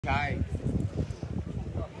Okay.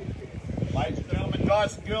 Ladies and gentlemen,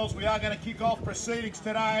 guys and girls, we are going to kick off proceedings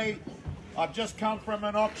today. I've just come from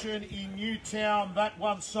an auction in Newtown. That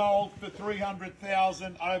one sold for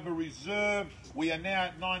 $300,000 over reserve. We are now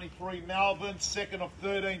at 93 Melbourne, second of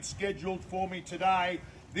 13 scheduled for me today.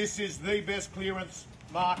 This is the best clearance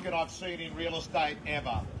market I've seen in real estate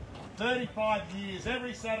ever. 35 years.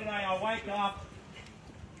 Every Saturday I wake up,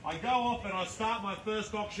 I go off and I start my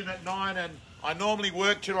first auction at 9, and I normally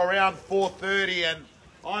work till around 4:30, and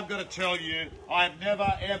I've got to tell you, I've never,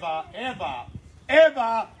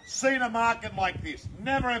 ever seen a market like this.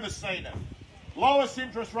 Never ever seen it. Lowest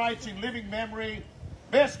interest rates in living memory,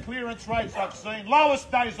 best clearance rates I've seen,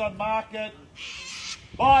 lowest days on market.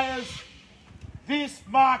 Buyers, this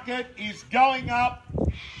market is going up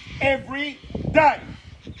every day.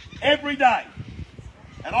 Every day.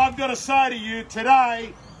 And I've got to say to you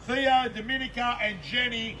today, Theo, Dominika and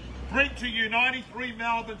Jenny bring to you 93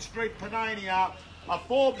 Melbourne Street, Panania, a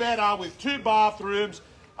 4-bedder with 2 bathrooms,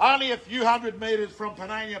 only a few hundred metres from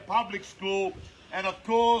Panania Public School, and of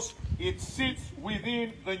course it sits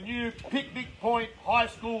within the new Picnic Point High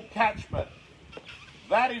School catchment.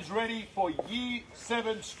 That is ready for Year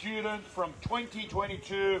 7 students from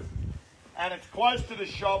 2022, and it's close to the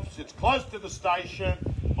shops, it's close to the station,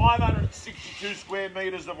 562 square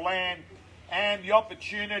metres of land, and the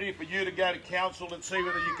opportunity for you to go to council and see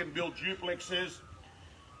whether you can build duplexes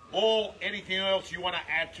or anything else you want to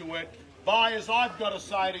add to it. Buyers, I've got to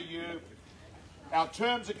say to you, our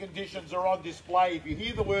terms and conditions are on display. If you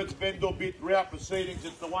hear the words vendor bid throughout proceedings,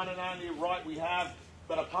 it's the one and only right we have.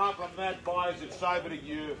 But apart from that, buyers, it's over to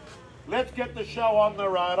you. Let's get the show on the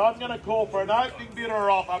road. I'm going to call for an opening bid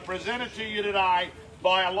or offer presented to you today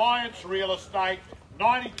by Alliance Real Estate,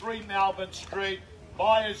 93 Melbourne Street.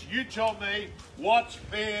 Buyers, you tell me what's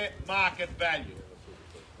fair market value.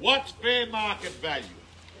 What's fair market value?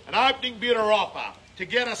 An opening bid or offer to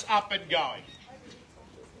get us up and going.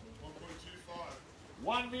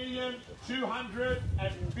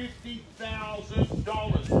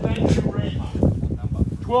 $1,250,000. Thank you, Rima.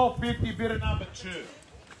 1250 bidder number 2.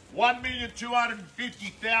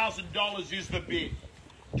 $1,250,000 is the bid.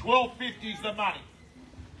 1250 is the money.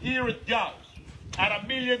 Here it goes at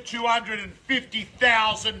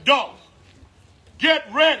 $1,250,000. Get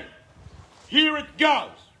ready. Here it goes.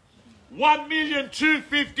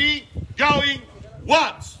 $1,250,000 going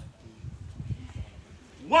once.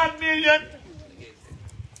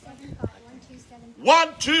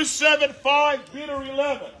 $1,275 bidder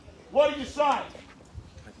 11. What do you say?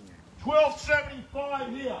 1275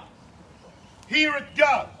 here. Here it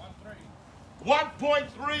goes.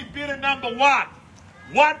 1.3 bidder number 1.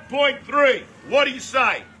 1.3. What do you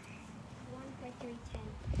say?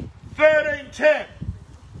 1310.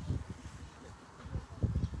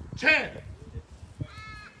 10,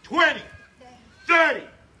 20, 30,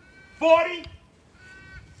 40,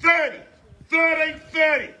 30,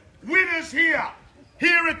 1330. Winners here.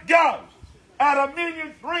 Here it goes. At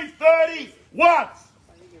 $1,330,000 once.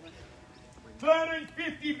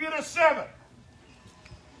 1350 bidder 7.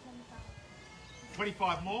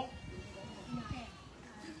 25 more.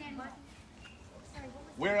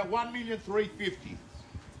 We're at $1,350,000.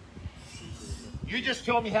 You just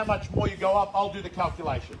tell me how much more you go up, I'll do the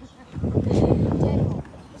calculations.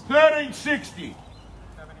 1360.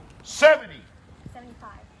 70.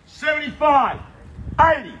 75.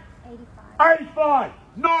 80. 85.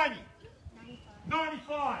 90.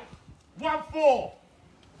 95. 14.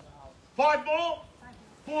 5 more.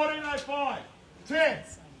 1405. 10.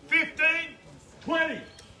 15. 20.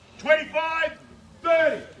 25.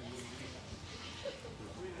 30.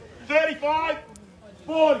 35.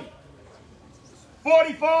 40.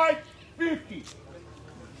 45, 50,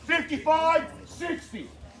 55, 60,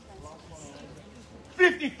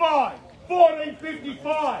 55,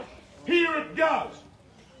 1455. Here it goes.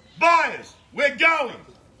 Buyers, we're going.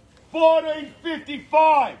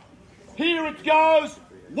 1455. Here it goes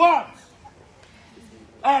once.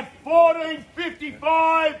 At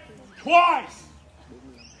 1455 twice.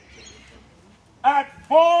 At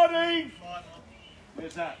 14.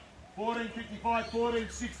 Where's that? 1455,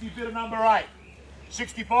 1460 bidder number 8.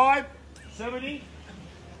 65, 70,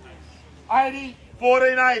 80,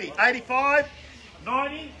 1480, 85,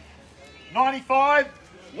 90, 95,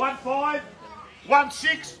 15,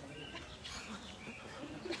 16.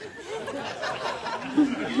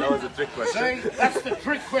 That was a trick question. See, that's the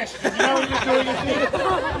trick question. You know what you're doing here?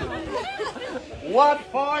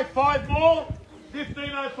 15, 5 more,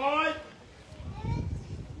 1505,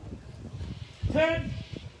 10,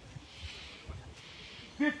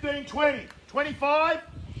 15, 20. 25,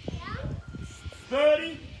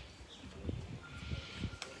 30,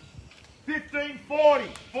 1540,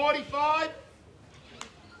 45,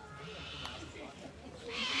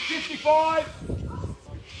 55,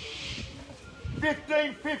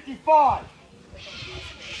 1555,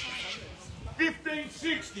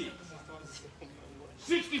 1560,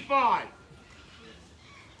 65,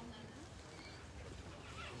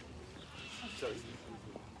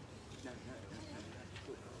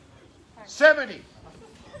 70,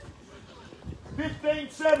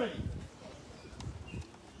 1570,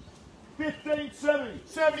 1570,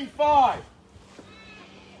 75.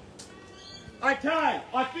 Okay,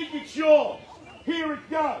 I think it's yours. Here it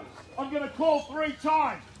goes. I'm going to call 3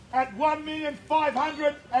 times at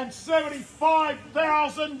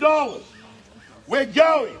 $1,575,000. We're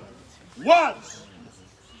going once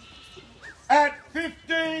at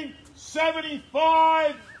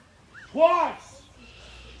 1575, twice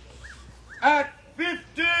at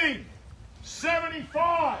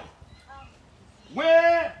 1575.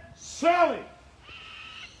 We're selling.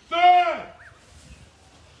 Third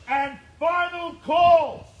and final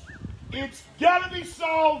call. It's going to be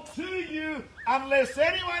sold to you unless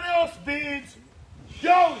anyone else bids.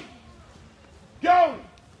 Going. Going.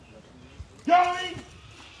 Going.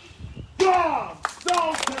 Gone.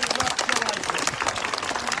 Sold. Congratulations.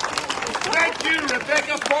 Thank you,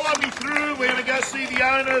 Rebecca. Follow me through. We're going to go see the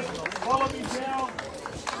owners. Follow me down.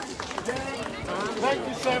 Thank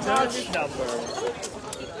you so much.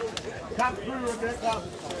 Come through, Rebecca.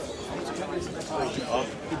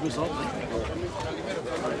 Good result. How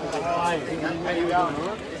you going?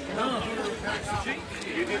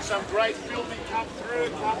 You did some great filming. Come through,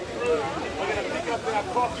 come through. We're going to pick up our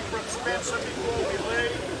coffee from Spencer before we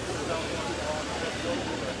leave.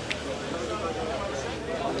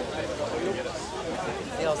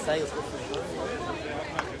 Theo, saiu.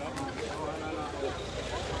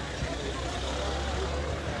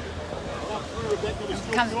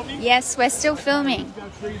 Yes, we're still filming.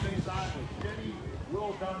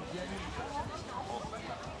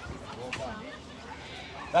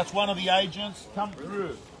 That's one of the agents. Come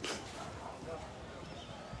through.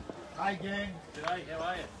 Hi, gang. G'day, how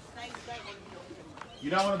are you? You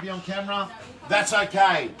don't want to be on camera? That's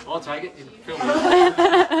okay. I'll take it. Film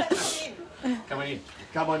it. Come on in.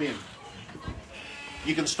 Come on in.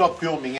 You can stop filming.